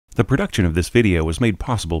The production of this video was made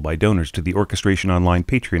possible by donors to the Orchestration Online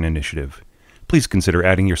Patreon initiative. Please consider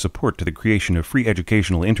adding your support to the creation of free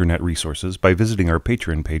educational internet resources by visiting our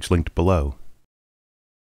Patreon page linked below.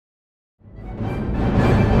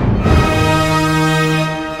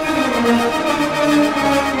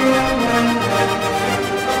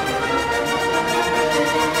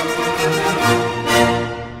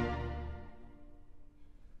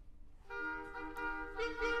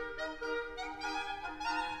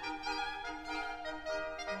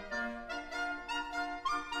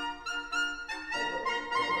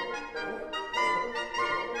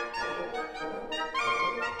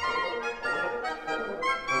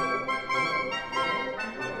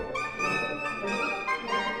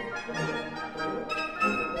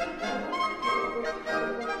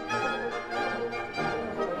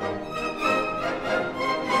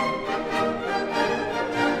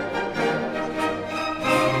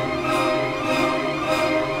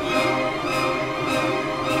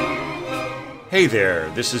 Hey there,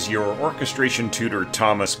 this is your orchestration tutor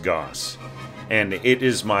Thomas Goss, and it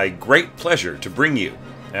is my great pleasure to bring you,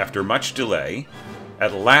 after much delay,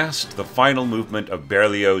 at last the final movement of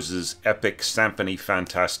Berlioz's epic Symphonie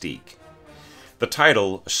Fantastique. The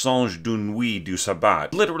title, Songe d'une nuit du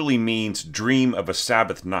sabbat, literally means dream of a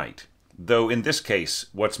Sabbath night, though in this case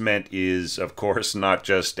what's meant is, of course, not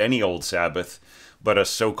just any old Sabbath, but a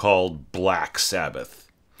so-called Black Sabbath.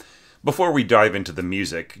 Before we dive into the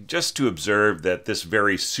music, just to observe that this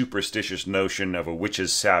very superstitious notion of a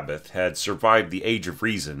witch's Sabbath had survived the Age of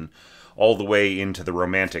Reason all the way into the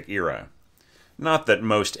Romantic era. Not that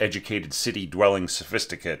most educated city-dwelling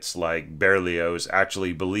sophisticates like Berlioz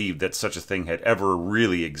actually believed that such a thing had ever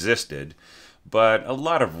really existed, but a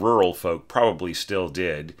lot of rural folk probably still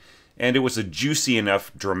did, and it was a juicy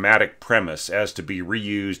enough dramatic premise as to be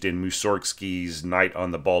reused in Mussorgsky's Night on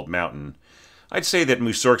the Bald Mountain. I'd say that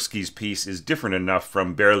Mussorgsky's piece is different enough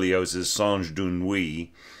from Berlioz's Songe d'une nuit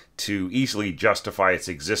to easily justify its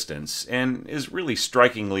existence, and is really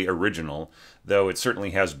strikingly original, though it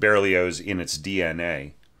certainly has Berlioz in its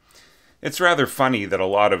DNA. It's rather funny that a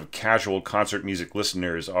lot of casual concert music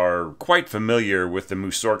listeners are quite familiar with the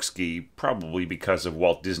Mussorgsky, probably because of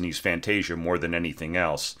Walt Disney's Fantasia more than anything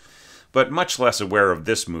else, but much less aware of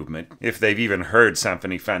this movement, if they've even heard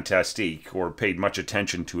Symphonie Fantastique or paid much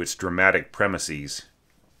attention to its dramatic premises.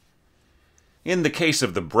 In the case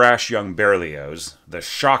of the brash young Berlioz, the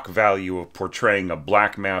shock value of portraying a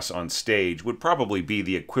black mass on stage would probably be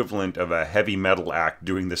the equivalent of a heavy metal act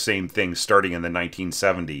doing the same thing starting in the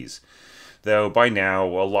 1970s, though by now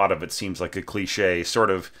a lot of it seems like a cliché, sort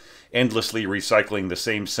of endlessly recycling the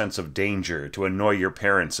same sense of danger to annoy your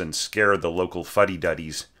parents and scare the local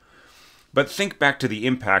fuddy-duddies. But think back to the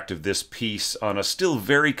impact of this piece on a still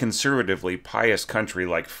very conservatively pious country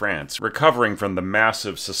like France, recovering from the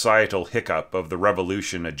massive societal hiccup of the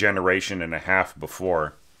revolution a generation and a half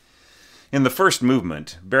before. In the first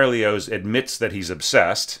movement, Berlioz admits that he's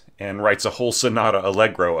obsessed, and writes a whole sonata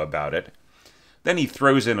allegro about it. Then he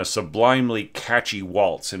throws in a sublimely catchy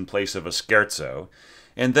waltz in place of a scherzo,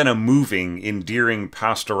 and then a moving, endearing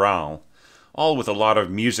pastoral, all with a lot of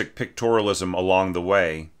music pictorialism along the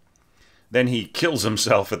way. Then he kills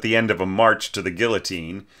himself at the end of a march to the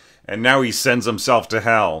guillotine, and now he sends himself to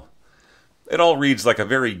hell. It all reads like a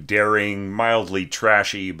very daring, mildly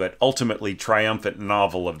trashy, but ultimately triumphant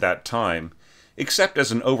novel of that time, except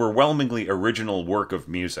as an overwhelmingly original work of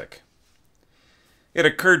music. It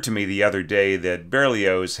occurred to me the other day that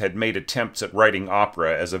Berlioz had made attempts at writing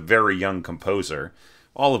opera as a very young composer,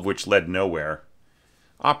 all of which led nowhere.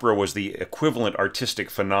 Opera was the equivalent artistic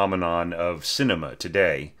phenomenon of cinema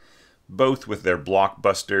today, both with their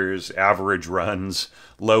blockbusters, average runs,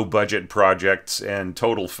 low-budget projects, and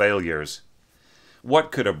total failures.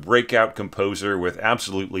 What could a breakout composer with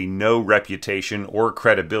absolutely no reputation or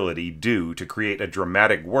credibility do to create a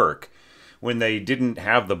dramatic work when they didn't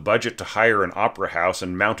have the budget to hire an opera house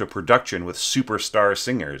and mount a production with superstar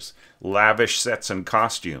singers, lavish sets and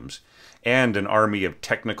costumes, and an army of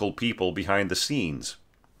technical people behind the scenes?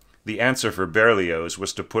 The answer for Berlioz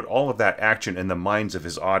was to put all of that action in the minds of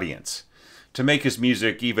his audience, to make his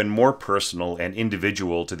music even more personal and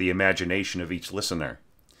individual to the imagination of each listener.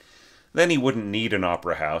 Then he wouldn't need an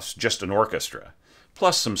opera house, just an orchestra,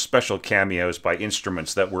 plus some special cameos by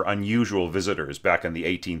instruments that were unusual visitors back in the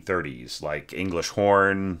 1830s, like English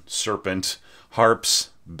horn, serpent,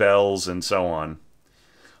 harps, bells, and so on.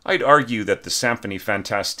 I'd argue that the Symphonie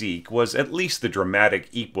Fantastique was at least the dramatic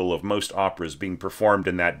equal of most operas being performed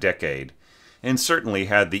in that decade, and certainly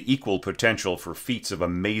had the equal potential for feats of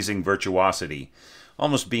amazing virtuosity,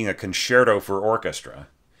 almost being a concerto for orchestra,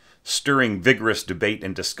 stirring vigorous debate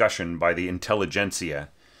and discussion by the intelligentsia,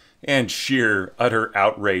 and sheer utter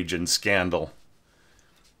outrage and scandal.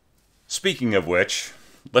 Speaking of which,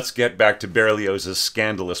 let's get back to Berlioz's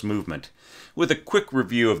scandalous movement, with a quick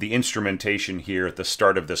review of the instrumentation here at the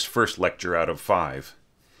start of this first lecture out of 5.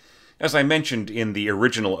 As I mentioned in the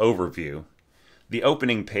original overview, the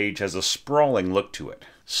opening page has a sprawling look to it,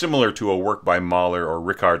 similar to a work by Mahler or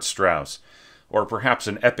Richard Strauss, or perhaps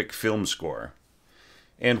an epic film score.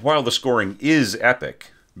 And while the scoring is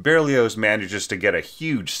epic, Berlioz manages to get a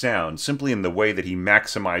huge sound simply in the way that he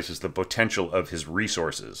maximizes the potential of his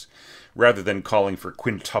resources, rather than calling for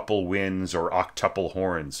quintuple winds or octuple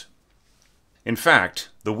horns. In fact,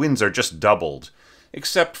 the winds are just doubled,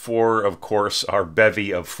 except for, of course, our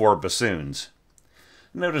bevy of 4 bassoons.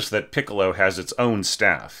 Notice that piccolo has its own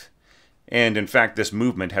staff, and in fact this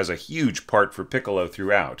movement has a huge part for piccolo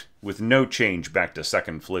throughout, with no change back to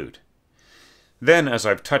second flute. Then, as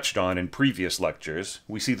I've touched on in previous lectures,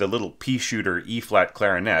 we see the little pea-shooter E-flat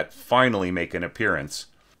clarinet finally make an appearance,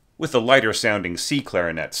 with the lighter-sounding C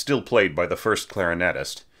clarinet still played by the first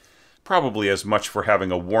clarinetist, probably as much for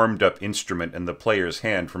having a warmed-up instrument in the player's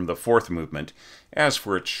hand from the 4th movement as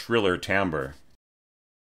for its shriller timbre.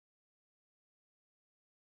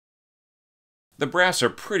 The brass are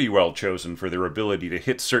pretty well chosen for their ability to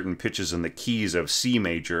hit certain pitches in the keys of C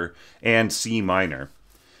major and C minor,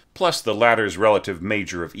 plus the latter's relative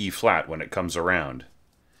major of E-flat when it comes around.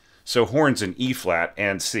 So horns in E-flat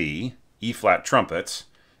and C, E-flat trumpets,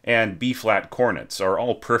 and B-flat cornets are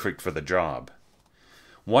all perfect for the job.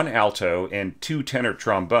 1 alto and 2 tenor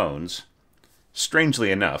trombones.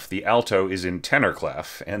 Strangely enough, the alto is in tenor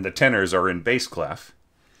clef, and the tenors are in bass clef.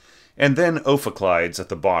 And then ophicleides at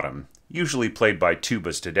the bottom, usually played by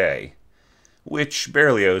tubas today, which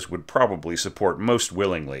Berlioz would probably support most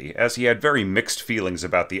willingly, as he had very mixed feelings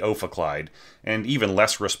about the ophicleide, and even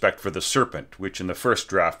less respect for the serpent, which in the first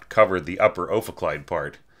draft covered the upper ophicleide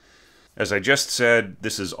part. As I just said,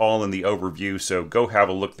 this is all in the overview, so go have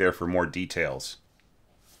a look there for more details.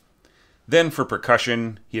 Then for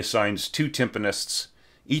percussion, he assigns 2 timpanists,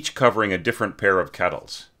 each covering a different pair of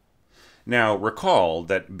kettles. Now, recall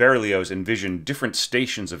that Berlioz envisioned different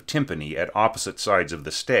stations of timpani at opposite sides of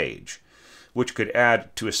the stage, which could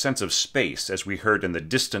add to a sense of space as we heard in the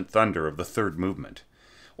distant thunder of the 3rd movement,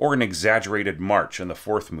 or an exaggerated march in the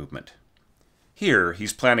 4th movement. Here,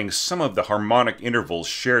 he's planning some of the harmonic intervals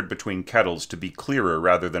shared between kettles to be clearer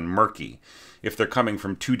rather than murky, if they're coming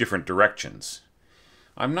from 2 different directions.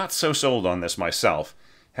 I'm not so sold on this myself,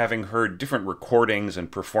 having heard different recordings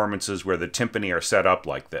and performances where the timpani are set up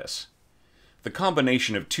like this. The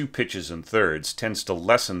combination of 2 pitches and thirds tends to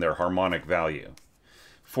lessen their harmonic value.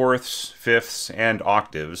 4ths, 5ths, and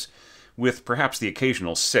octaves, with perhaps the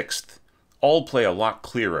occasional 6th, all play a lot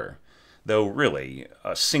clearer, though really,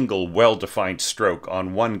 a single well-defined stroke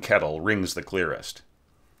on 1 kettle rings the clearest.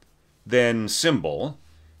 Then cymbal,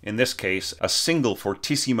 in this case a single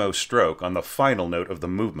fortissimo stroke on the final note of the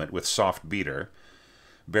movement with soft beater,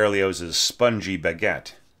 Berlioz's spongy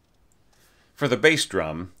baguette. For the bass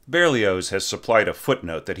drum, Berlioz has supplied a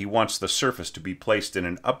footnote that he wants the surface to be placed in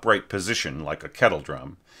an upright position like a kettle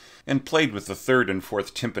drum, and played with the 3rd and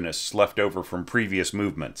 4th timpanists left over from previous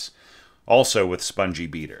movements, also with spongy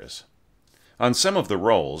beaters. On some of the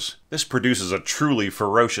rolls, this produces a truly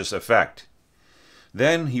ferocious effect.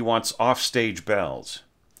 Then he wants offstage bells.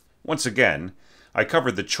 Once again, I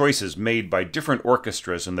covered the choices made by different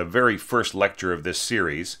orchestras in the very first lecture of this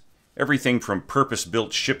series, everything from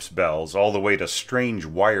purpose-built ship's bells all the way to strange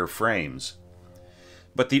wire frames.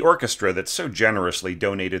 But the orchestra that so generously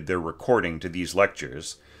donated their recording to these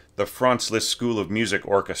lectures, the FRANZ LISZT School of Music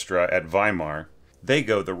Orchestra at Weimar, they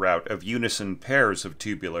go the route of unison pairs of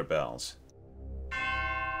tubular bells.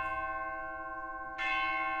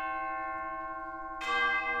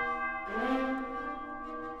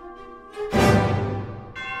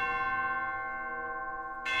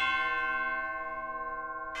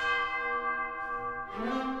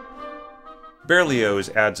 Berlioz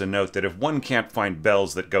adds a note that if one can't find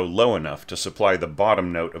bells that go low enough to supply the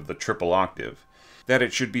bottom note of the triple octave, that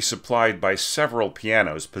it should be supplied by several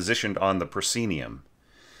pianos positioned on the proscenium.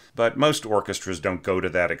 But most orchestras don't go to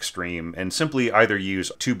that extreme and simply either use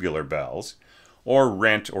tubular bells, or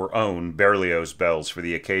rent or own Berlioz bells for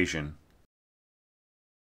the occasion.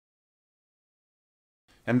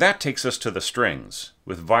 And that takes us to the strings,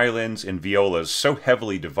 with violins and violas so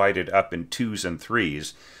heavily divided up in 2s and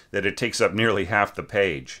 3s that it takes up nearly half the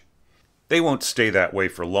page. They won't stay that way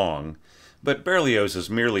for long, but Berlioz is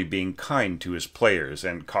merely being kind to his players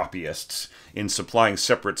and copyists in supplying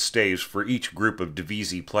separate staves for each group of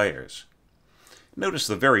divisi players. Notice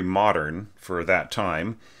the very modern, for that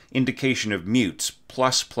time, indication of mutes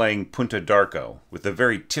plus playing punta d'arco with the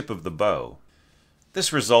very tip of the bow.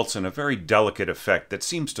 This results in a very delicate effect that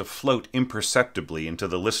seems to float imperceptibly into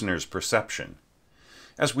the listener's perception.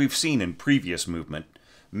 As we've seen in previous movement,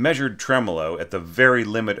 measured tremolo at the very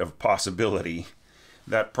limit of possibility.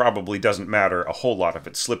 That probably doesn't matter a whole lot if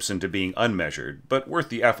it slips into being unmeasured, but worth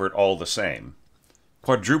the effort all the same.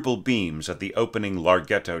 Quadruple beams at the opening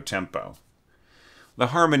larghetto tempo. The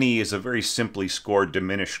harmony is a very simply scored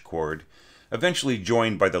diminished chord, eventually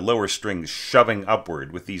joined by the lower strings shoving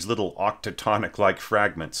upward with these little octatonic-like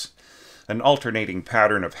fragments, an alternating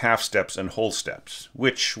pattern of half steps and whole steps,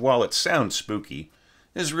 which, while it sounds spooky,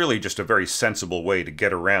 is really just a very sensible way to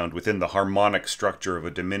get around within the harmonic structure of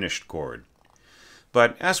a diminished chord.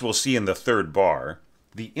 But as we'll see in the third bar,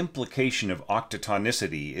 the implication of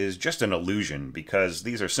octatonicity is just an illusion because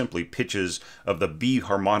these are simply pitches of the B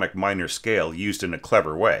harmonic minor scale used in a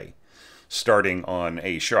clever way, starting on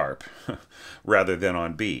A sharp, rather than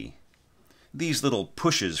on B. These little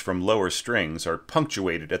pushes from lower strings are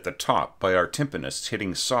punctuated at the top by our timpanists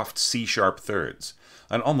hitting soft C sharp thirds,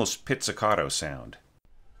 an almost pizzicato sound.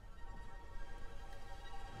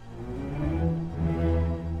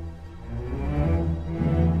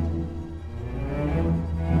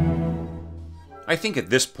 I think at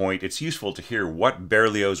this point it's useful to hear what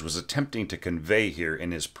Berlioz was attempting to convey here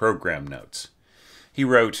in his program notes. He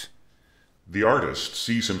wrote, "The artist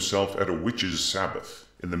sees himself at a witch's sabbath,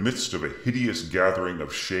 in the midst of a hideous gathering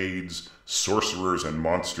of shades, sorcerers, and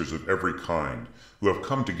monsters of every kind, who have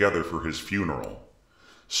come together for his funeral.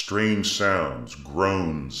 Strange sounds,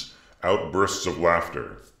 groans, outbursts of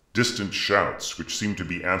laughter, distant shouts which seem to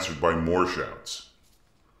be answered by more shouts."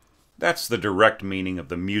 That's the direct meaning of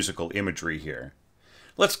the musical imagery here.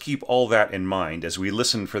 Let's keep all that in mind as we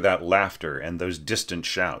listen for that laughter and those distant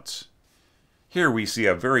shouts. Here we see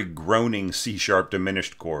a very groaning C-sharp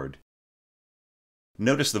diminished chord.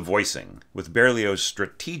 Notice the voicing, with Berlioz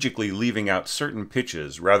strategically leaving out certain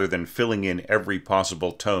pitches rather than filling in every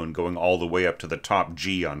possible tone going all the way up to the top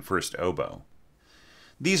G on first oboe.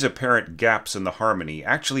 These apparent gaps in the harmony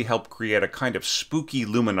actually help create a kind of spooky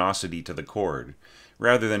luminosity to the chord,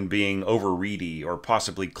 rather than being over-reedy or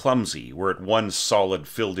possibly clumsy were it one solid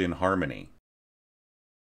filled-in harmony.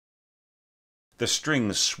 The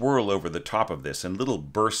strings swirl over the top of this in little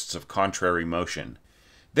bursts of contrary motion,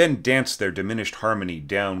 then dance their diminished harmony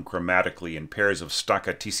down chromatically in pairs of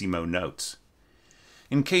staccatissimo notes.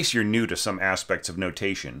 In case you're new to some aspects of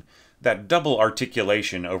notation, that double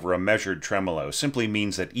articulation over a measured tremolo simply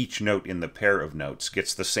means that each note in the pair of notes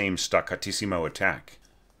gets the same staccatissimo attack.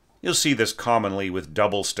 You'll see this commonly with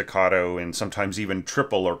double staccato and sometimes even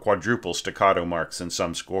triple or quadruple staccato marks in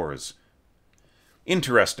some scores.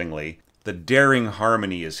 Interestingly, the daring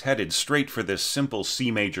harmony is headed straight for this simple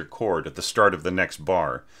C major chord at the start of the next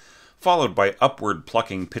bar, followed by upward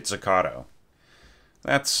plucking pizzicato.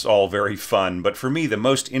 That's all very fun, but for me the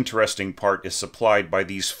most interesting part is supplied by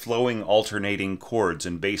these flowing alternating chords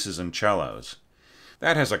in basses and cellos.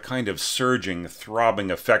 That has a kind of surging, throbbing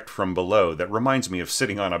effect from below that reminds me of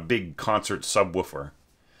sitting on a big concert subwoofer.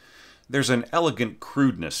 There's an elegant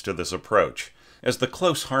crudeness to this approach, as the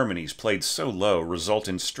close harmonies played so low result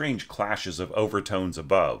in strange clashes of overtones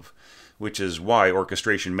above, which is why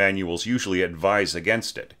orchestration manuals usually advise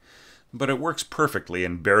against it, but it works perfectly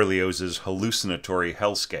in Berlioz's hallucinatory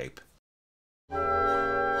hellscape.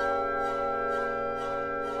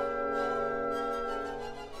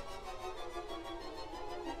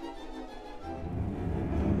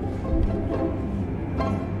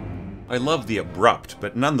 I love the abrupt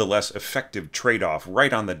but nonetheless effective trade-off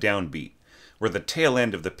right on the downbeat, where the tail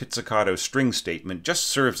end of the pizzicato string statement just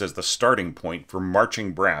serves as the starting point for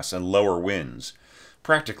marching brass and lower winds,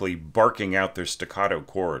 practically barking out their staccato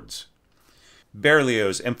chords.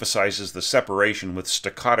 Berlioz emphasizes the separation with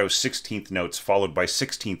staccato 16th notes followed by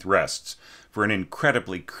 16th rests for an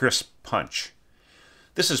incredibly crisp punch.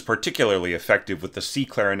 This is particularly effective with the C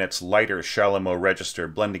clarinet's lighter chalumeau register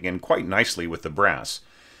blending in quite nicely with the brass,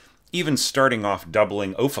 even starting off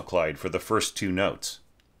doubling ophicleide for the first two notes.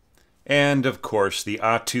 And, of course, the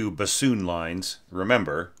A2 bassoon lines.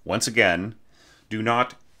 Remember, once again, do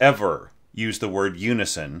not ever use the word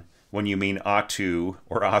unison when you mean A2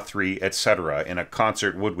 or A3, etc. in a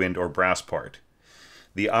concert woodwind or brass part.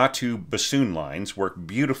 The A2 bassoon lines work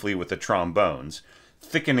beautifully with the trombones,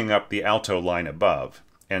 thickening up the alto line above,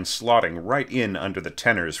 and slotting right in under the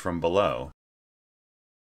tenors from below.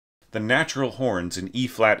 The natural horns in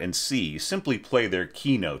E-flat and C simply play their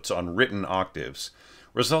keynotes on written octaves,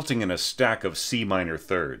 resulting in a stack of C minor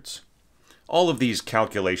thirds. All of these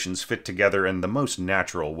calculations fit together in the most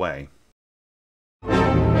natural way.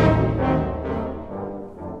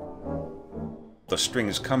 the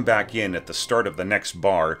strings come back in at the start of the next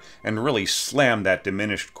bar and really slam that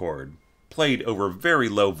diminished chord, played over very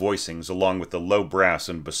low voicings along with the low brass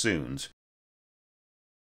and bassoons,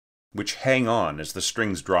 which hang on as the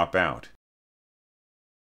strings drop out.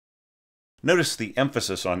 Notice the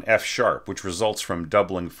emphasis on F sharp, which results from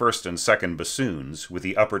doubling first and second bassoons with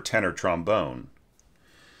the upper tenor trombone.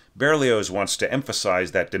 Berlioz wants to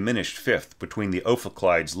emphasize that diminished fifth between the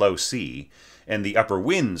ophicleides low C and the upper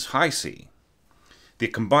winds high C. The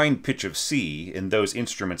combined pitch of C in those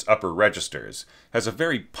instruments' upper registers has a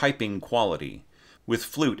very piping quality, with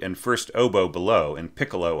flute and first oboe below and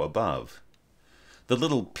piccolo above. The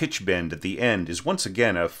little pitch bend at the end is once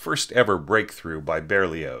again a first ever breakthrough by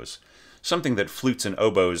Berlioz, something that flutes and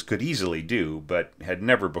oboes could easily do, but had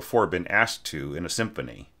never before been asked to in a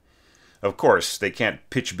symphony. Of course, they can't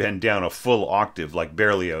pitch bend down a full octave like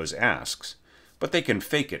Berlioz asks, but they can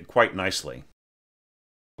fake it quite nicely.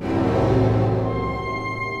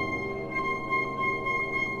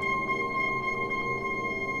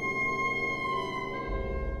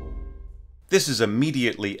 This is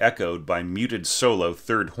immediately echoed by muted solo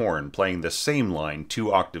third horn playing the same line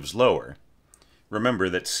 2 octaves lower. Remember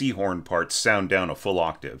that C horn parts sound down a full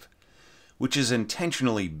octave, which is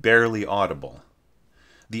intentionally barely audible.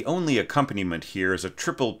 The only accompaniment here is a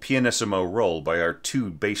triple pianissimo roll by our 2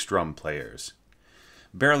 bass drum players.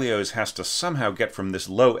 Berlioz has to somehow get from this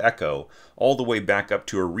low echo all the way back up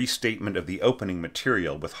to a restatement of the opening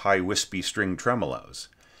material with high wispy string tremolos.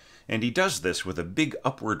 And he does this with a big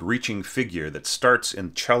upward-reaching figure that starts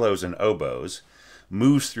in cellos and oboes,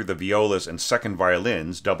 moves through the violas and second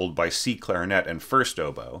violins, doubled by C clarinet and first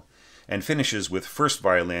oboe, and finishes with first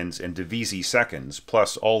violins and divisi seconds,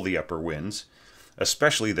 plus all the upper winds,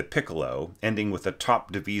 especially the piccolo, ending with the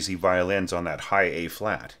top divisi violins on that high A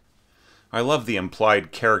flat. I love the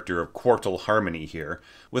implied character of quartal harmony here,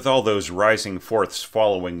 with all those rising fourths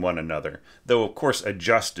following one another, though of course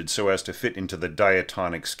adjusted so as to fit into the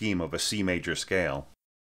diatonic scheme of a C major scale.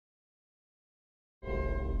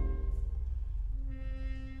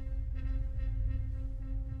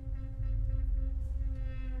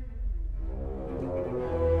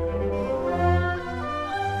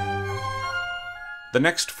 The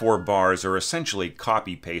next 4 bars are essentially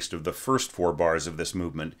copy-paste of the first 4 bars of this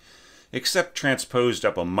movement, except transposed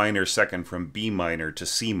up a minor second from B minor to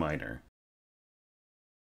C minor.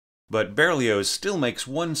 But Berlioz still makes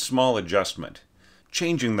one small adjustment,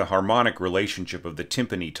 changing the harmonic relationship of the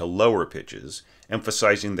timpani to lower pitches,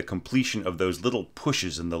 emphasizing the completion of those little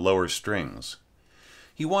pushes in the lower strings.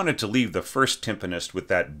 He wanted to leave the first timpanist with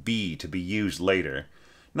that B to be used later,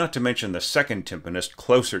 not to mention the second timpanist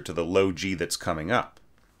closer to the low G that's coming up.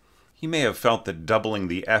 He may have felt that doubling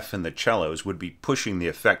the F in the cellos would be pushing the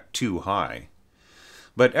effect too high.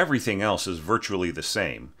 But everything else is virtually the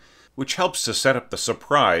same, which helps to set up the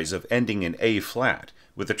surprise of ending in A flat,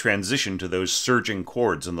 with a transition to those surging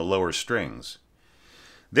chords in the lower strings.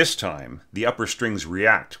 This time, the upper strings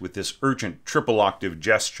react with this urgent triple octave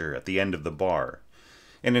gesture at the end of the bar,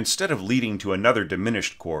 and instead of leading to another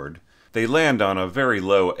diminished chord, they land on a very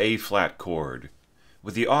low A flat chord,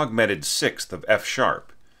 with the augmented sixth of F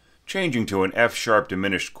sharp, changing to an F sharp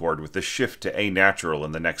diminished chord with the shift to A natural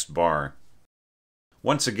in the next bar.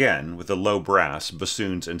 Once again, with the low brass,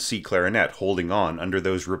 bassoons, and C clarinet holding on under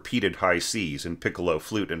those repeated high Cs in piccolo,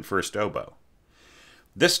 flute, and first oboe.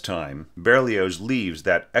 This time, Berlioz leaves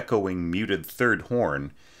that echoing muted third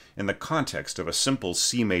horn in the context of a simple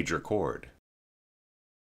C major chord.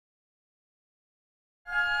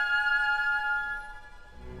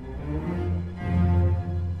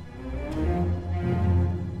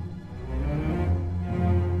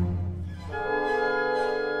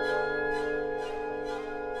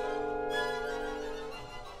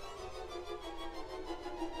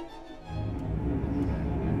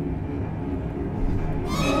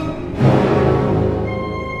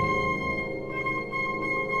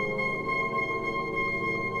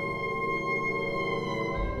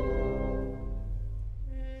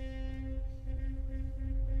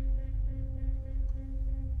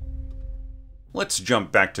 Let's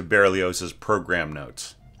jump back to Berlioz's program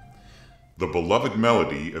notes. The beloved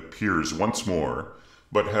melody appears once more,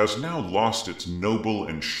 but has now lost its noble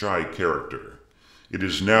and shy character. It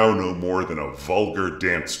is now no more than a vulgar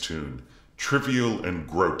dance tune, trivial and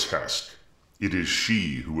grotesque. It is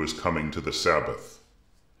she who is coming to the Sabbath.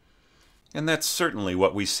 And that's certainly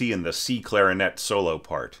what we see in the C clarinet solo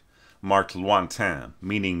part, marqué lointain,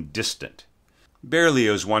 meaning distant.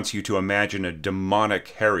 Berlioz wants you to imagine a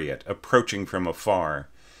demonic Harriet approaching from afar,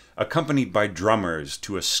 accompanied by drummers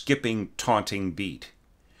to a skipping, taunting beat.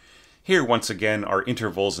 Here once again are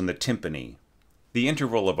intervals in the timpani, The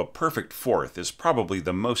interval of a perfect fourth is probably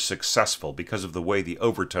the most successful because of the way the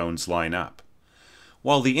overtones line up,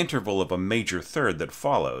 while the interval of a major third that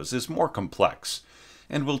follows is more complex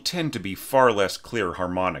and will tend to be far less clear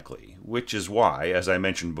harmonically, which is why, as I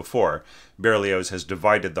mentioned before, Berlioz has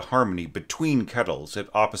divided the harmony between kettles at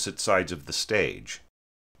opposite sides of the stage.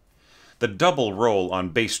 The double roll on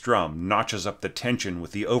bass drum notches up the tension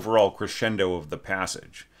with the overall crescendo of the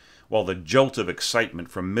passage, while the jolt of excitement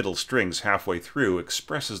from middle strings halfway through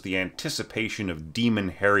expresses the anticipation of Demon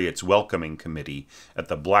Harriet's welcoming committee at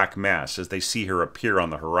the Black Mass as they see her appear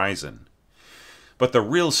on the horizon. But the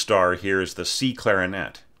real star here is the C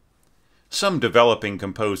clarinet. Some developing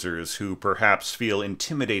composers who perhaps feel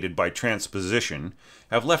intimidated by transposition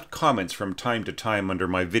have left comments from time to time under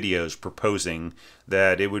my videos proposing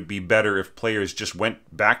that it would be better if players just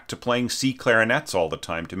went back to playing C clarinets all the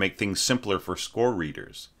time to make things simpler for score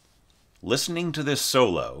readers. Listening to this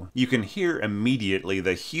solo, you can hear immediately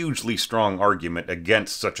the hugely strong argument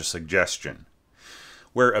against such a suggestion.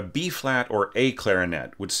 Where a B-flat or A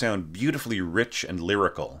clarinet would sound beautifully rich and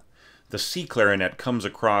lyrical, the C clarinet comes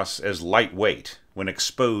across as lightweight when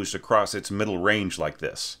exposed across its middle range like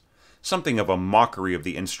this, something of a mockery of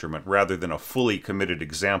the instrument rather than a fully committed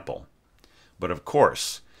example. But of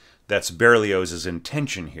course, that's Berlioz's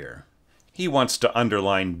intention here. He wants to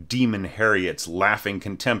underline Demon Harriet's laughing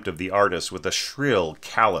contempt of the artist with a shrill,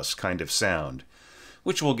 callous kind of sound,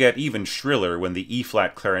 which will get even shriller when the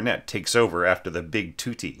E-flat clarinet takes over after the big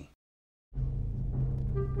tutti.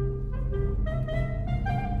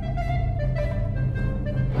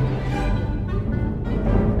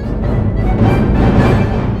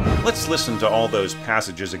 Let's listen to all those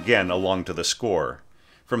passages again along to the score,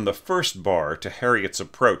 from the first bar to Harriet's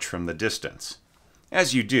approach from the distance.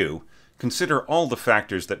 As you do, consider all the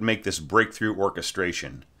factors that make this breakthrough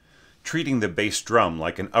orchestration, treating the bass drum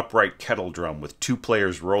like an upright kettle drum with two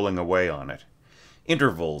players rolling away on it,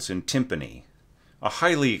 intervals in timpani, a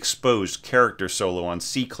highly exposed character solo on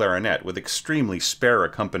C clarinet with extremely spare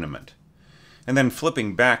accompaniment, and then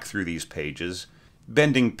flipping back through these pages,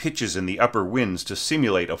 bending pitches in the upper winds to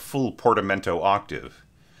simulate a full portamento octave,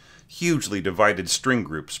 hugely divided string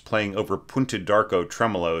groups playing over punted d'arco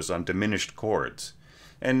tremolos on diminished chords,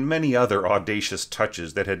 and many other audacious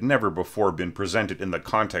touches that had never before been presented in the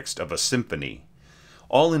context of a symphony,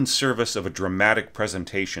 all in service of a dramatic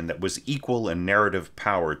presentation that was equal in narrative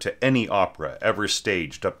power to any opera ever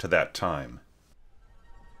staged up to that time.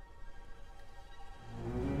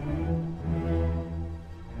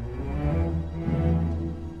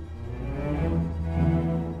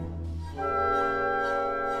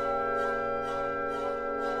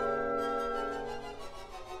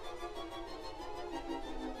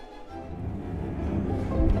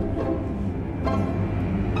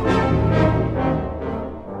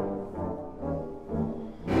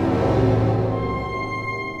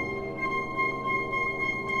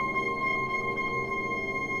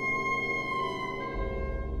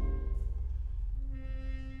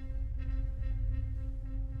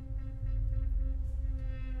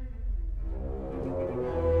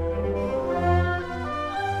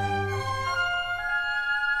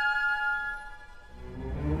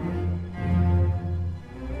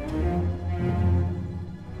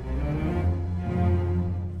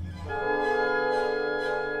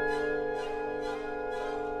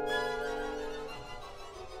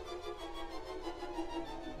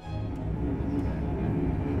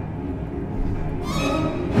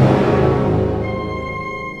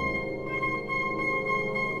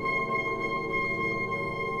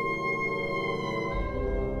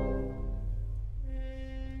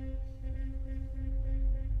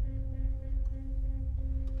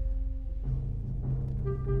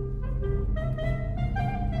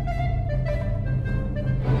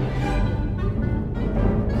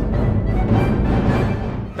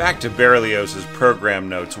 Back to Berlioz's program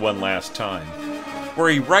notes one last time, where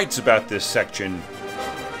he writes about this section,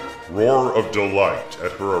 Roar of delight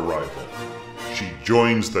at her arrival. She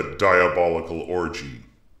joins the diabolical orgy.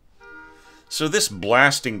 So this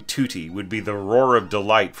blasting tutti would be the roar of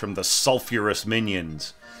delight from the sulphurous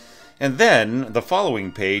minions. And then, the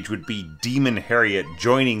following page would be Demon Harriet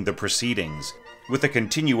joining the proceedings, with a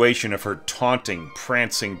continuation of her taunting,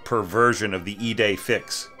 prancing perversion of the Idée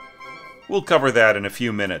fixe. We'll cover that in a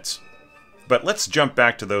few minutes. But let's jump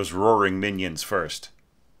back to those roaring minions first.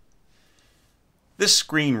 This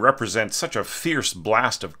screen represents such a fierce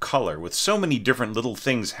blast of color with so many different little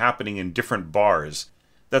things happening in different bars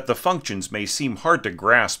that the functions may seem hard to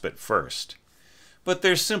grasp at first. But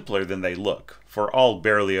they're simpler than they look, for all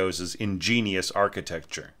Berlioz's ingenious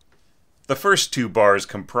architecture. The first two bars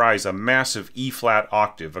comprise a massive E-flat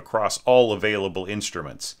octave across all available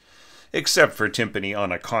instruments, except for timpani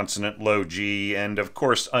on a consonant low G and, of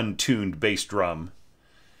course, untuned bass drum.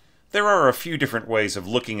 There are a few different ways of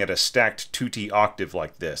looking at a stacked tutti octave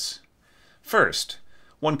like this. First,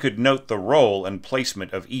 one could note the role and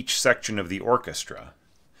placement of each section of the orchestra,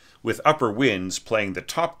 with upper winds playing the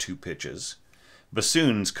top two pitches,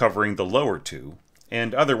 bassoons covering the lower two,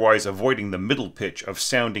 and otherwise avoiding the middle pitch of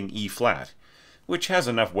sounding E-flat, which has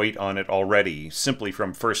enough weight on it already, simply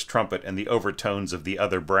from first trumpet and the overtones of the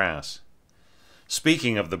other brass.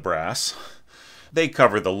 Speaking of the brass, they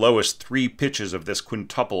cover the lowest three pitches of this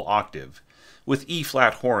quintuple octave, with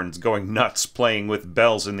E-flat horns going nuts playing with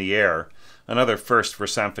bells in the air, another first for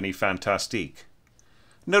Symphonie Fantastique.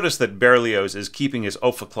 Notice that Berlioz is keeping his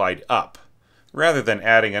ophicleide up, rather than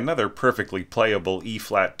adding another perfectly playable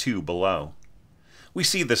E-flat 2 below. We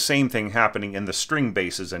see the same thing happening in the string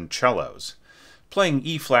basses and cellos, playing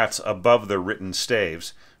E-flats above the written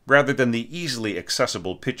staves, rather than the easily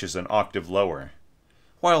accessible pitches an octave lower,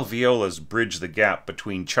 while violas bridge the gap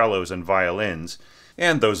between cellos and violins,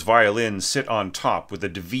 and those violins sit on top with a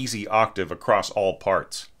divisi octave across all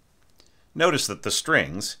parts. Notice that the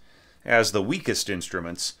strings, as the weakest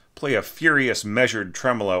instruments, play a furious measured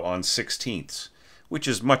tremolo on sixteenths, which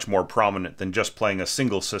is much more prominent than just playing a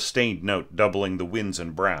single sustained note doubling the winds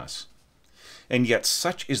and brass. And yet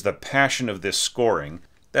such is the passion of this scoring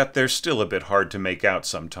that they're still a bit hard to make out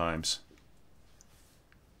sometimes.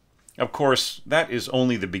 Of course, that is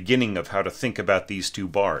only the beginning of how to think about these two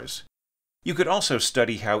bars. You could also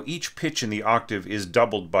study how each pitch in the octave is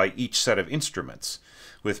doubled by each set of instruments,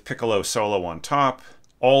 with piccolo solo on top,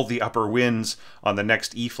 all the upper winds on the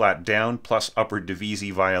next E-flat down plus upper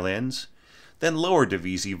divisi violins, then lower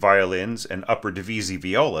divisi violins and upper divisi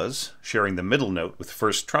violas, sharing the middle note with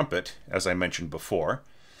first trumpet, as I mentioned before,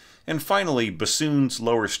 and finally bassoons,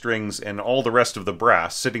 lower strings, and all the rest of the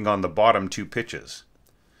brass sitting on the bottom two pitches.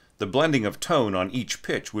 The blending of tone on each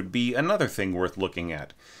pitch would be another thing worth looking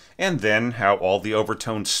at, and then how all the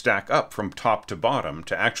overtones stack up from top to bottom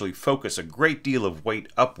to actually focus a great deal of weight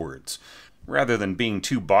upwards, rather than being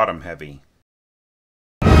too bottom-heavy.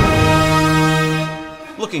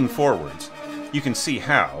 Looking forwards, you can see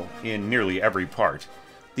how, in nearly every part,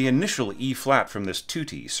 the initial E-flat from this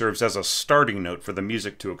tutti serves as a starting note for the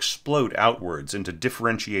music to explode outwards into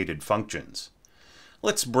differentiated functions.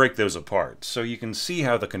 Let's break those apart, so you can see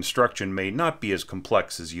how the construction may not be as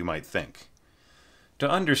complex as you might think. To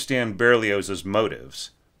understand Berlioz's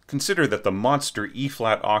motives, consider that the monster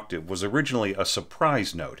E-flat octave was originally a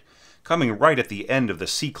surprise note, coming right at the end of the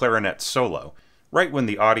C clarinet solo, right when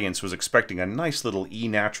the audience was expecting a nice little E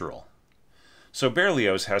natural. So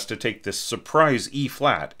Berlioz has to take this surprise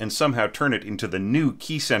E-flat and somehow turn it into the new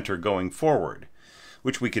key center going forward,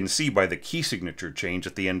 which we can see by the key signature change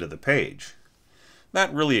at the end of the page.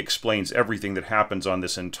 That really explains everything that happens on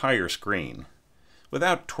this entire screen.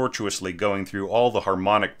 Without tortuously going through all the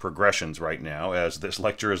harmonic progressions right now, as this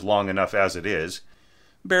lecture is long enough as it is,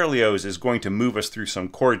 Berlioz is going to move us through some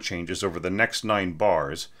chord changes over the next 9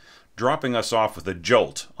 bars, dropping us off with a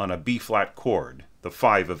jolt on a B-flat chord, the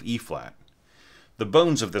 5 of E-flat. The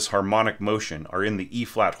bones of this harmonic motion are in the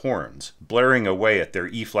E-flat horns, blaring away at their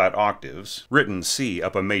E-flat octaves, written C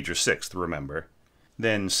up a major 6th, remember,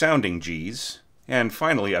 then sounding Gs, and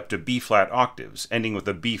finally up to B-flat octaves, ending with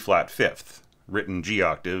a B-flat 5th, written G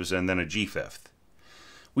octaves, and then a G 5th.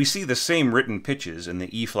 We see the same written pitches in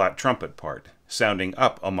the E-flat trumpet part, sounding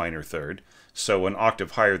up a minor 3rd, so an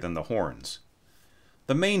octave higher than the horns.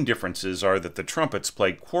 The main differences are that the trumpets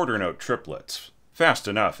play quarter note triplets, fast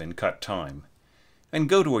enough in cut time, and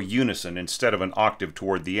go to a unison instead of an octave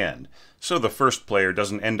toward the end, so the first player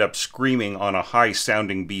doesn't end up screaming on a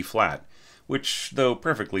high-sounding B-flat, which, though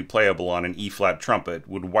perfectly playable on an E-flat trumpet,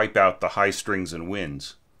 would wipe out the high strings and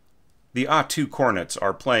winds. The A2 cornets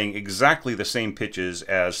are playing exactly the same pitches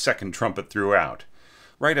as second trumpet throughout,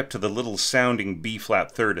 right up to the little sounding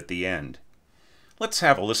B-flat 3rd at the end. Let's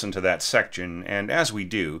have a listen to that section, and as we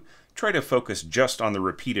do, try to focus just on the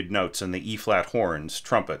repeated notes in the E-flat horns,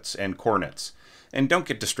 trumpets, and cornets, and don't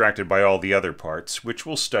get distracted by all the other parts, which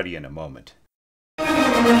we'll study in a moment.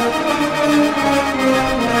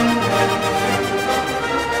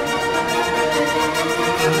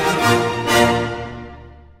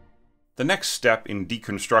 The next step in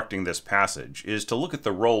deconstructing this passage is to look at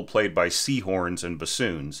the role played by C horns and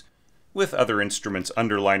bassoons, with other instruments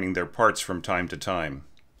underlining their parts from time to time.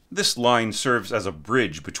 This line serves as a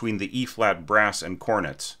bridge between the E-flat brass and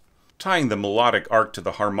cornets, tying the melodic arc to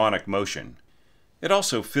the harmonic motion. It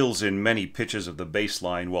also fills in many pitches of the bass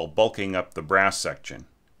line while bulking up the brass section.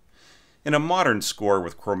 In a modern score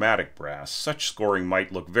with chromatic brass, such scoring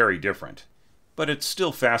might look very different, but it's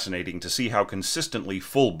still fascinating to see how consistently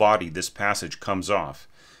full-bodied this passage comes off,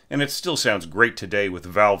 and it still sounds great today with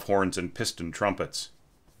valve horns and piston trumpets.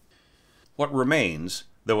 What remains,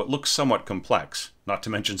 though it looks somewhat complex, not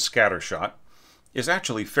to mention scattershot, is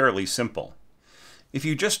actually fairly simple. If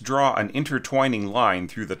you just draw an intertwining line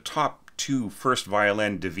through the top two first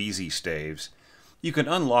violin divisi staves, you can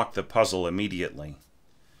unlock the puzzle immediately.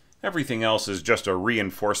 Everything else is just a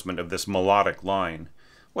reinforcement of this melodic line,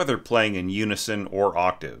 whether playing in unison or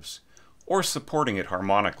octaves, or supporting it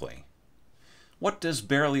harmonically. What does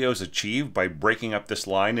Berlioz achieve by breaking up this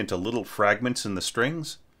line into little fragments in the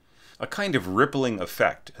strings? A kind of rippling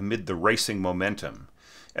effect amid the racing momentum,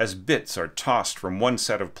 as bits are tossed from one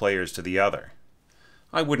set of players to the other.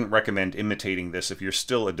 I wouldn't recommend imitating this if you're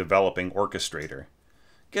still a developing orchestrator.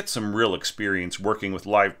 Get some real experience working with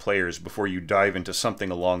live players before you dive into something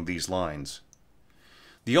along these lines.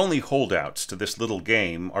 The only holdouts to this little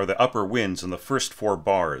game are the upper winds in the first 4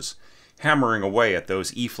 bars, hammering away at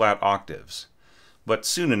those E-flat octaves. But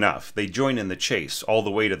soon enough, they join in the chase all the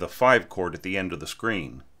way to the 5 chord at the end of the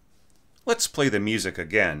screen. Let's play the music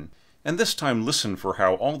again, and this time listen for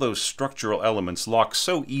how all those structural elements lock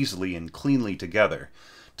so easily and cleanly together,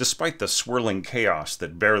 despite the swirling chaos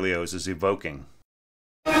that Berlioz is evoking.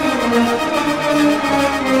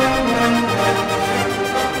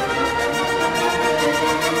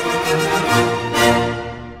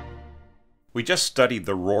 We just studied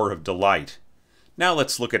the roar of delight. Now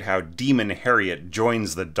let's look at how Demon Harriet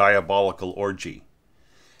joins the diabolical orgy.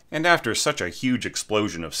 And after such a huge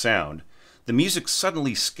explosion of sound, the music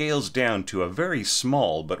suddenly scales down to a very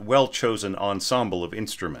small but well-chosen ensemble of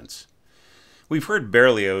instruments. We've heard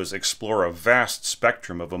Berlioz explore a vast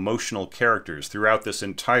spectrum of emotional characters throughout this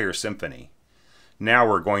entire symphony. Now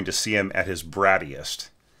we're going to see him at his brattiest.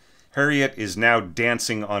 Harriet is now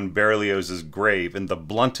dancing on Berlioz's grave in the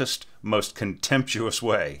bluntest, most contemptuous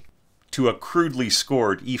way, to a crudely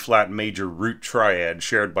scored E-flat major root triad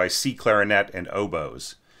shared by C clarinet and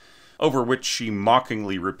oboes, over which she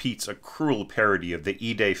mockingly repeats a cruel parody of the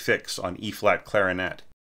Idée fixe on E-flat clarinet.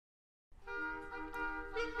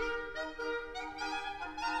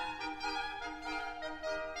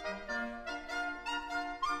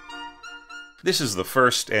 This is the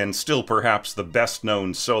first, and still perhaps the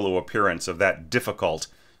best-known solo appearance of that difficult,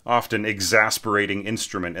 often exasperating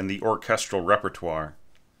instrument in the orchestral repertoire.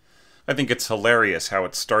 I think it's hilarious how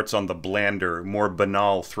it starts on the blander, more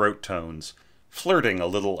banal throat tones, flirting a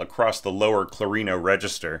little across the lower clarino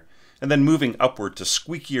register, and then moving upward to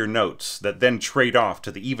squeakier notes that then trade off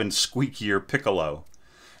to the even squeakier piccolo,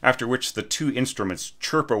 after which the two instruments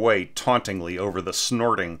chirp away tauntingly over the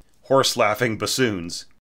snorting, horse-laughing bassoons.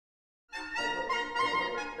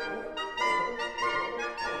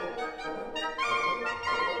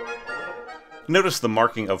 Notice the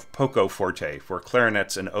marking of poco forte for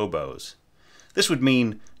clarinets and oboes. This would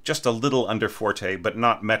mean just a little under forte, but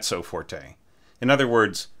not mezzo forte. In other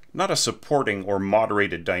words, not a supporting or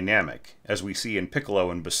moderated dynamic, as we see in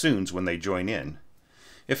piccolo and bassoons when they join in.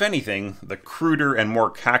 If anything, the cruder and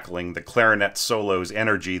more cackling the clarinet solo's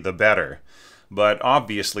energy, the better. But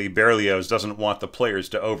obviously Berlioz doesn't want the players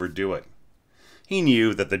to overdo it. He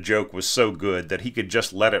knew that the joke was so good that he could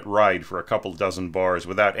just let it ride for a couple dozen bars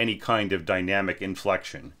without any kind of dynamic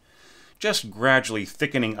inflection, just gradually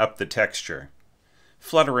thickening up the texture,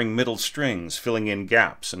 fluttering middle strings filling in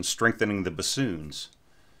gaps and strengthening the bassoons,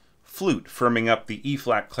 flute firming up the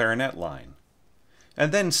E-flat clarinet line,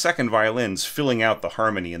 and then second violins filling out the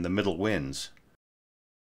harmony in the middle winds.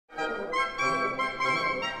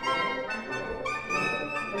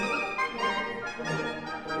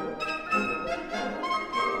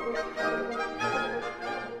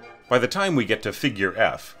 By the time we get to figure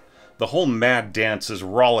F, the whole mad dance is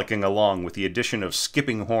rollicking along with the addition of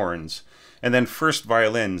skipping horns, and then first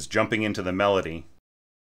violins jumping into the melody.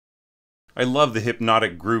 I love the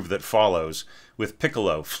hypnotic groove that follows, with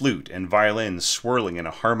piccolo, flute, and violins swirling in a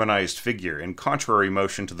harmonized figure in contrary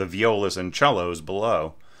motion to the violas and cellos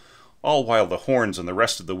below, all while the horns and the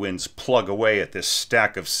rest of the winds plug away at this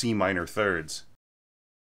stack of C minor thirds.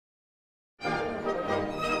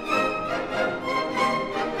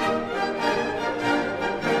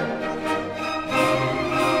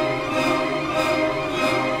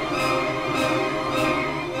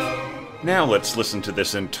 Now let's listen to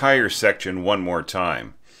this entire section one more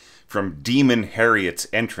time, from Demon Harriet's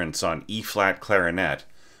entrance on E-flat clarinet,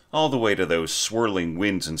 all the way to those swirling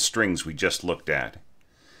winds and strings we just looked at.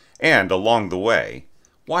 And along the way,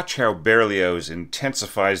 watch how Berlioz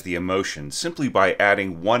intensifies the emotion simply by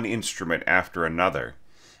adding one instrument after another,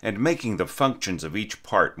 and making the functions of each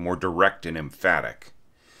part more direct and emphatic.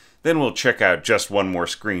 Then we'll check out just one more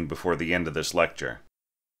screen before the end of this lecture.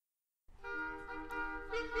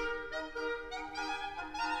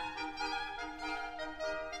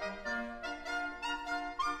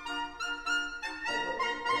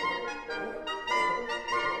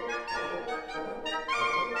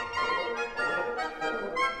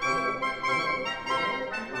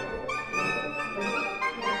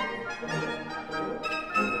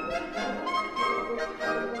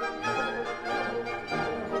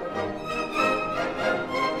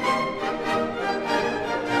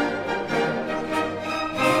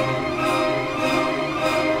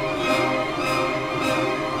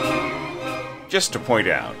 Just to point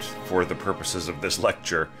out, for the purposes of this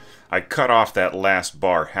lecture, I cut off that last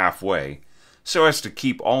bar halfway, so as to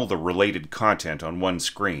keep all the related content on one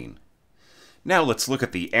screen. Now let's look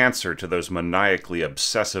at the answer to those maniacally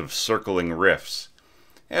obsessive circling riffs,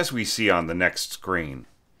 as we see on the next screen.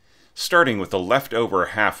 Starting with the leftover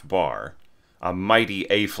half bar, a mighty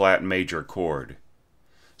A-flat major chord.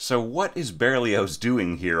 So what is Berlioz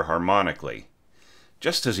doing here harmonically?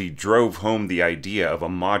 Just as he drove home the idea of a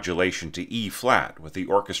modulation to E-flat with the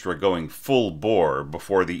orchestra going full bore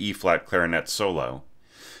before the E-flat clarinet solo,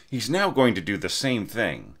 he's now going to do the same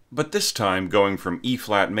thing, but this time going from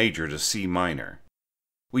E-flat major to C minor.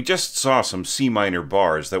 We just saw some C minor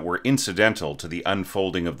bars that were incidental to the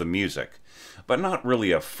unfolding of the music, but not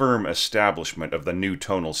really a firm establishment of the new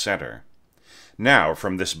tonal center. Now,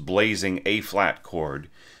 from this blazing A-flat chord,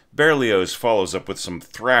 Berlioz follows up with some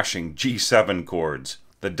thrashing G7 chords,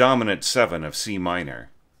 the dominant 7 of C minor.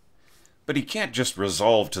 But he can't just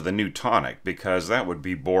resolve to the new tonic, because that would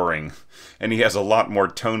be boring, and he has a lot more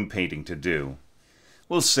tone painting to do.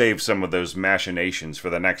 We'll save some of those machinations for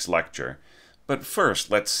the next lecture, but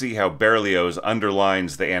first let's see how Berlioz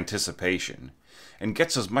underlines the anticipation, and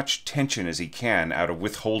gets as much tension as he can out of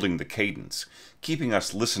withholding the cadence, keeping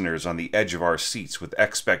us listeners on the edge of our seats with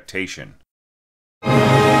expectation.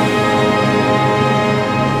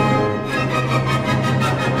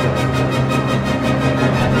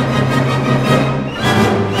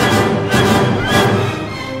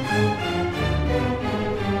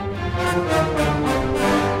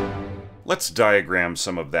 Let's diagram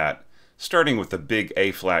some of that, starting with the big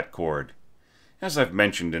A-flat chord. As I've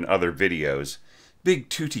mentioned in other videos, big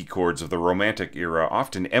tutti chords of the Romantic era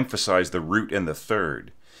often emphasize the root and the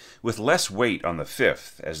third, with less weight on the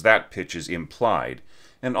fifth, as that pitch is implied,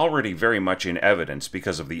 and already very much in evidence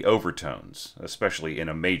because of the overtones, especially in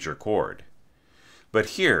a major chord.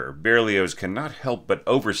 But here, Berlioz cannot help but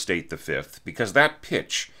overstate the fifth, because that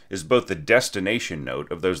pitch is both the destination note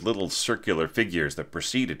of those little circular figures that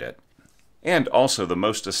preceded it, and also the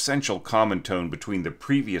most essential common tone between the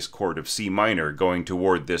previous chord of C minor going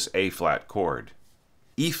toward this A-flat chord.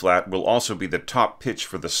 E-flat will also be the top pitch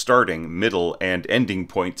for the starting, middle, and ending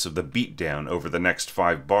points of the beatdown over the next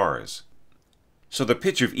 5 bars. So the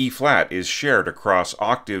pitch of E-flat is shared across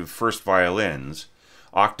octave first violins,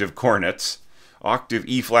 octave cornets, octave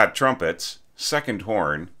E-flat trumpets, second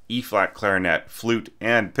horn, E-flat clarinet, flute,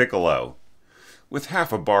 and piccolo, with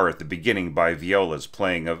half a bar at the beginning by violas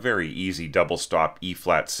playing a very easy double-stop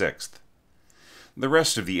E-flat sixth. The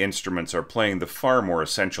rest of the instruments are playing the far more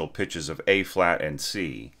essential pitches of A-flat and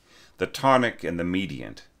C, the tonic and the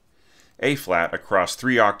mediant. A-flat across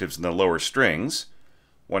 3 octaves in the lower strings.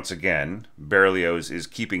 Once again, Berlioz is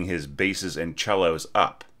keeping his basses and cellos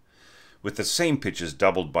up, with the same pitches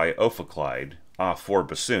doubled by ophicleide, A4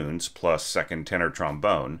 bassoons plus second tenor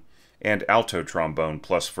trombone, and alto trombone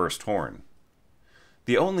plus first horn.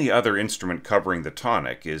 The only other instrument covering the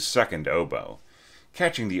tonic is second oboe,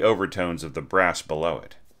 catching the overtones of the brass below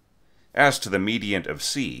it. As to the mediant of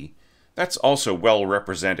C, that's also well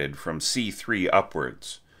represented from C3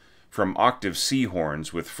 upwards, from octave C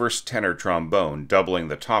horns with first tenor trombone doubling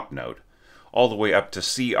the top note, all the way up to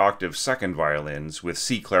C octave second violins with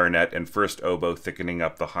C clarinet and first oboe thickening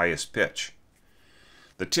up the highest pitch.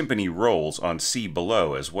 The timpani rolls on C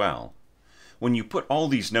below as well. When you put all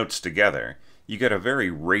these notes together, you get a very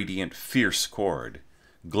radiant, fierce chord,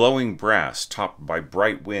 glowing brass topped by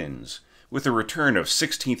bright winds, with a return of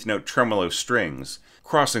 16th note tremolo strings,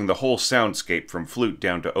 crossing the whole soundscape from flute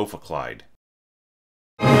down to ophicleide.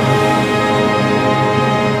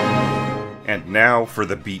 And now for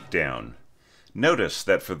the beatdown. Notice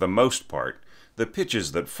that for the most part, the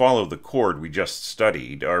pitches that follow the chord we just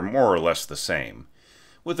studied are more or less the same,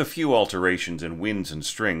 with a few alterations in winds and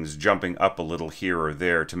strings jumping up a little here or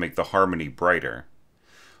there to make the harmony brighter.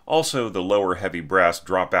 Also, the lower heavy brass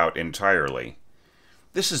drop out entirely.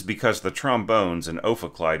 This is because the trombones and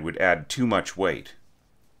ophicleide would add too much weight.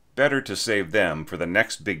 Better to save them for the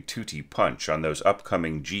next big tutti punch on those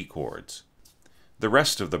upcoming G chords. The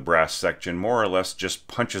rest of the brass section more or less just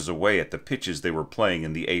punches away at the pitches they were playing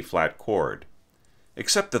in the A-flat chord,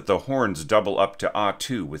 except that the horns double up to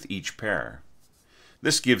A2 with each pair.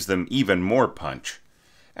 This gives them even more punch,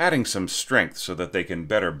 adding some strength so that they can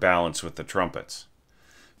better balance with the trumpets.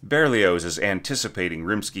 Berlioz is anticipating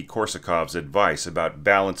Rimsky-Korsakov's advice about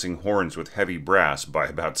balancing horns with heavy brass by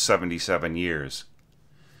about 77 years.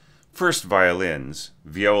 First violins,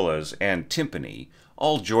 violas, and timpani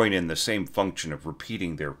all join in the same function of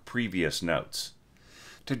repeating their previous notes.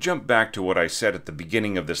 To jump back to what I said at the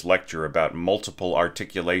beginning of this lecture about multiple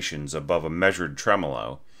articulations above a measured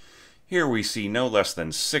tremolo, here we see no less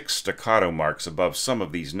than 6 staccato marks above some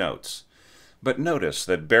of these notes. But notice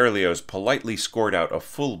that Berlioz politely scored out a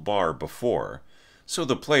full bar before, so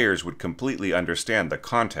the players would completely understand the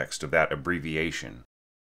context of that abbreviation.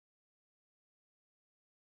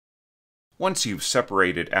 Once you've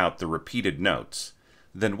separated out the repeated notes,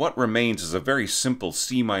 then what remains is a very simple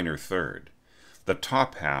C minor third, the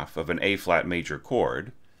top half of an A-flat major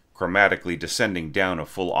chord, chromatically descending down a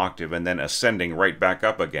full octave and then ascending right back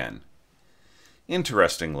up again.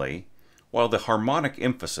 Interestingly, while the harmonic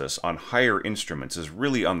emphasis on higher instruments is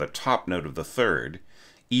really on the top note of the third,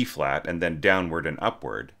 E-flat and then downward and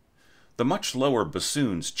upward, the much lower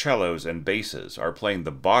bassoons, cellos, and basses are playing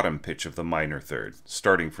the bottom pitch of the minor third,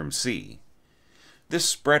 starting from C. This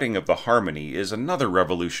spreading of the harmony is another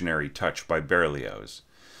revolutionary touch by Berlioz,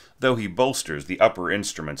 though he bolsters the upper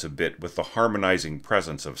instruments a bit with the harmonizing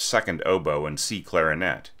presence of second oboe and C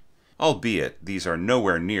clarinet, albeit these are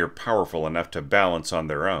nowhere near powerful enough to balance on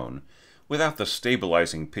their own, without the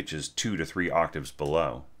stabilizing pitches 2 to 3 octaves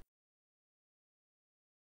below.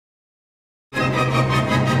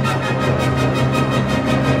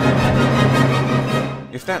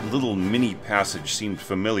 If that little mini passage seemed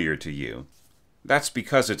familiar to you, that's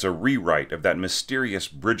because it's a rewrite of that mysterious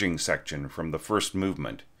bridging section from the first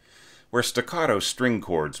movement, where staccato string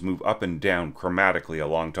chords move up and down chromatically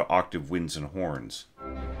along to octave winds and horns.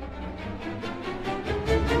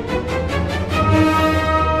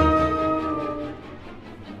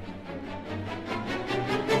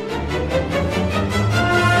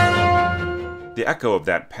 The echo of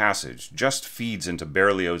that passage just feeds into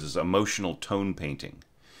Berlioz's emotional tone painting,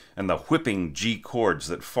 and the whipping G chords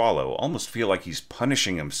that follow almost feel like he's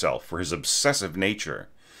punishing himself for his obsessive nature,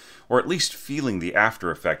 or at least feeling the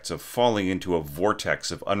after effects of falling into a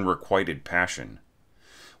vortex of unrequited passion.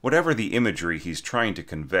 Whatever the imagery he's trying to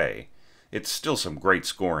convey, it's still some great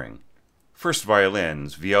scoring. First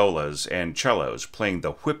violins, violas, and cellos playing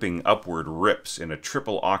the whipping upward rips in a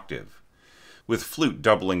triple octave, with flute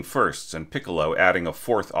doubling firsts and piccolo adding a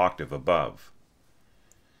fourth octave above.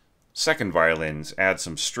 Second violins add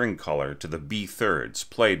some string color to the B thirds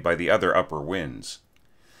played by the other upper winds.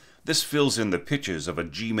 This fills in the pitches of a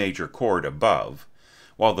G major chord above,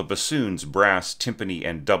 while the bassoons, brass, timpani,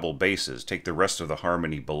 and double basses take the rest of the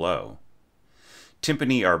harmony below.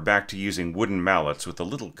 Timpani are back to using wooden mallets with a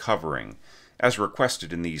little covering, as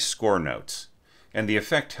requested in these score notes, and the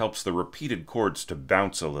effect helps the repeated chords to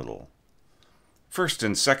bounce a little. First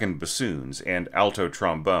and second bassoons and alto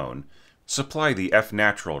trombone supply the F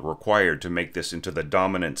natural required to make this into the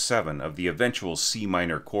dominant 7 of the eventual C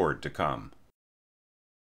minor chord to come.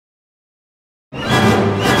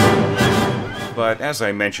 But as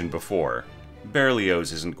I mentioned before,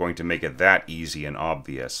 Berlioz isn't going to make it that easy and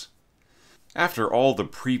obvious. After all the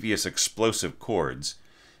previous explosive chords,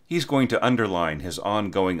 he's going to underline his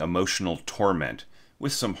ongoing emotional torment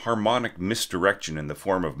with some harmonic misdirection in the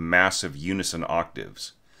form of massive unison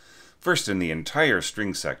octaves. First in the entire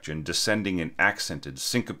string section, descending in accented,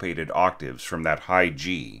 syncopated octaves from that high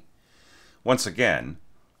G. Once again,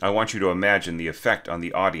 I want you to imagine the effect on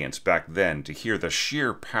the audience back then to hear the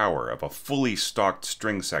sheer power of a fully stocked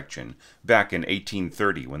string section back in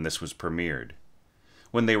 1830 when this was premiered,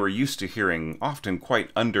 when they were used to hearing often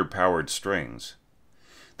quite underpowered strings.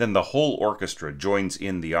 Then the whole orchestra joins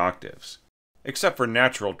in the octaves, except for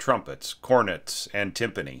natural trumpets, cornets, and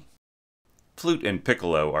timpani. Flute and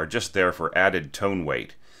piccolo are just there for added tone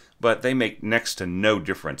weight, but they make next to no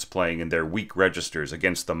difference playing in their weak registers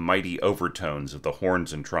against the mighty overtones of the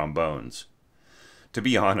horns and trombones. To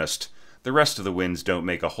be honest, the rest of the winds don't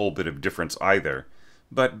make a whole bit of difference either,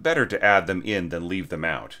 but better to add them in than leave them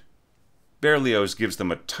out. Berlioz gives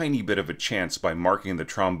them a tiny bit of a chance by marking the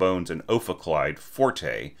trombones an ophicleide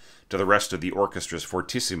forte to the rest of the orchestra's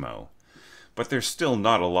fortissimo, but there's still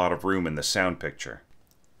not a lot of room in the sound picture.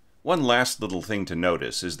 One last little thing to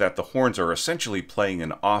notice is that the horns are essentially playing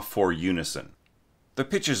an A4 unison. The The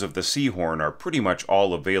pitches of the C horn are pretty much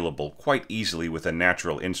all available quite easily with a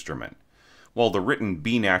natural instrument, while the written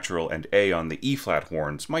B natural and A on the E-flat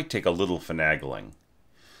horns might take a little finagling.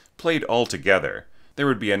 Played all together, there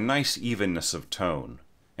would be a nice evenness of tone,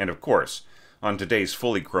 and of course, on today's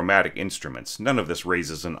fully chromatic instruments, none of this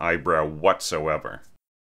raises an eyebrow whatsoever.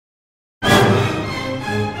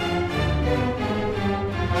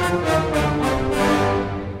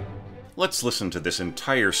 Let's listen to this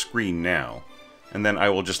entire screen now, and then I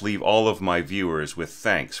will just leave all of my viewers with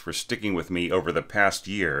thanks for sticking with me over the past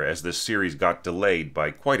year as this series got delayed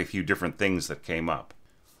by quite a few different things that came up.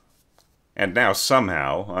 And now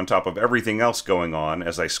somehow, on top of everything else going on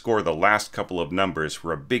as I score the last couple of numbers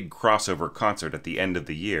for a big crossover concert at the end of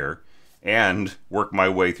the year, and work my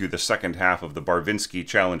way through the second half of the Barvinsky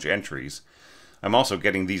Challenge entries, I'm also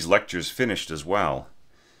getting these lectures finished as well.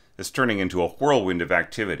 It's turning into a whirlwind of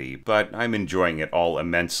activity, but I'm enjoying it all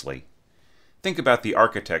immensely. Think about the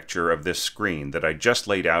architecture of this screen that I just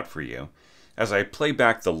laid out for you, as I play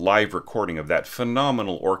back the live recording of that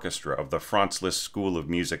phenomenal orchestra of the FRANZ Liszt School of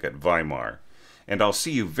Music at Weimar, and I'll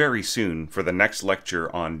see you very soon for the next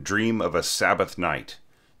lecture on Dream of a Sabbath Night,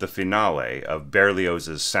 the finale of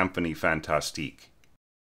Berlioz's Symphonie Fantastique.